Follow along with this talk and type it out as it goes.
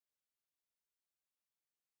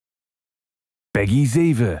Peggy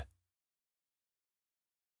 7.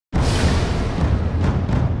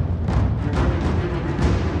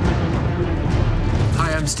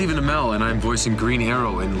 Hi, I'm Stephen Amell, and I'm voicing Green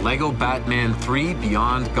Arrow in LEGO Batman 3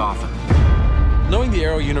 Beyond Gotham. Knowing the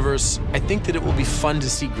Arrow universe, I think that it will be fun to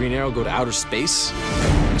see Green Arrow go to outer space.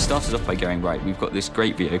 We started off by going, right, we've got this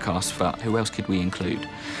great video cast, but who else could we include?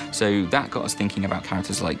 So that got us thinking about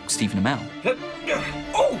characters like Stephen Amell.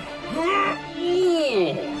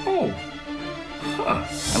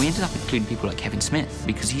 And we ended up including people like Kevin Smith,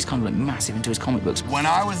 because he's kind of like massive into his comic books. When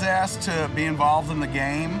I was asked to be involved in the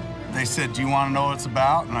game, they said, do you want to know what it's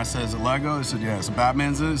about? And I said, is it Lego? They said, yeah. I said,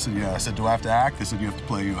 Batman's in it? I said, yeah. I said, do I have to act? They said, you have to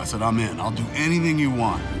play you. I said, I'm in. I'll do anything you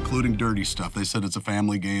want, including dirty stuff. They said it's a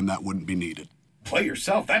family game that wouldn't be needed. Play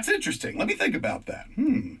yourself? That's interesting. Let me think about that.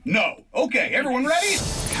 No. Okay, everyone ready?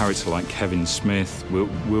 A character like Kevin Smith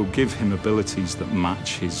will give him abilities that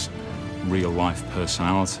match his real-life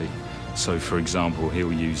personality. So, for example,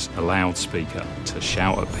 he'll use a loudspeaker to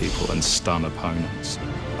shout at people and stun opponents.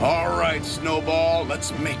 All right, Snowball,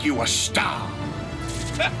 let's make you a star.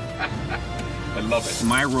 I love it.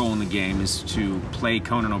 My role in the game is to play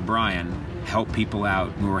Conan O'Brien, help people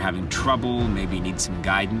out who are having trouble, maybe need some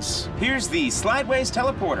guidance. Here's the Slideways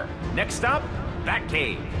teleporter. Next stop,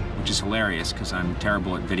 Batcave. Which is hilarious, because I'm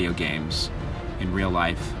terrible at video games. In real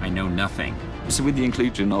life, I know nothing. So with the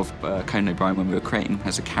inclusion of Conan O'Brien when we were creating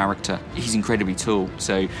as a character, he's incredibly tall.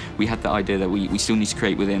 So we had the idea that we still need to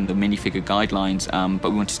create within the minifigure guidelines, but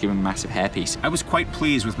we wanted to give him a massive hairpiece. I was quite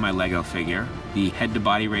pleased with my Lego figure. The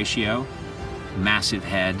head-to-body ratio, massive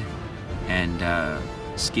head, and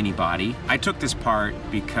skinny body. I took this part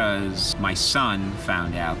because my son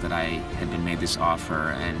found out that I had been made this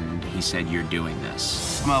offer, and he said, you're doing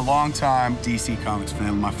this. I'm a longtime DC Comics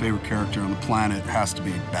fan. My favorite character on the planet has to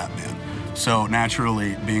be Batman. So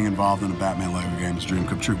naturally, being involved in a Batman Lego game is a dream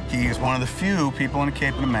come true. He is one of the few people in a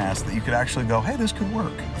cape and a mask that you could actually go, hey, this could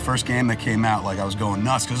work. The first game that came out, like, I was going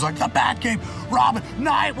nuts, because it was like, the Batcave, Robin,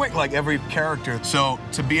 Nightwing, like every character. So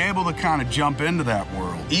to be able to kind of jump into that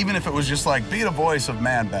world, even if it was just like, be the voice of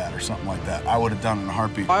Man-Bat or something like that, I would have done it in a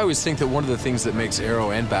heartbeat. I always think that one of the things that makes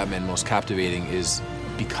Arrow and Batman most captivating is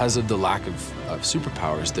because of the lack of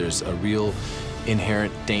superpowers, there's a real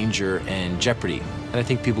inherent danger and jeopardy. And I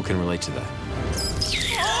think people can relate to that.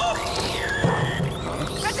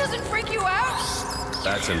 That doesn't freak you out?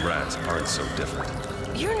 Bats and rats aren't so different.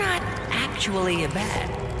 You're not actually a bat.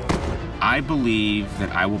 I believe that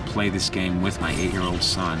I will play this game with my 8-year-old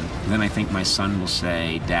son. Then I think my son will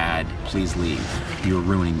say, Dad, please leave. You're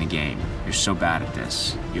ruining the game. You're so bad at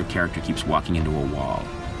this. Your character keeps walking into a wall.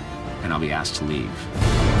 And I'll be asked to leave.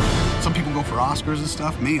 Some people go for Oscars and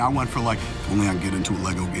stuff. Me, I went for like, if only I can get into a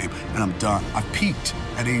Lego game, and I'm done. I peaked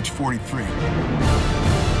at age 43.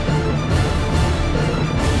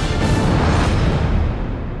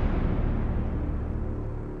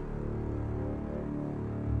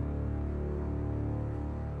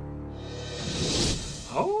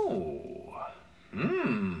 Oh.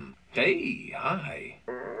 Hey, hi.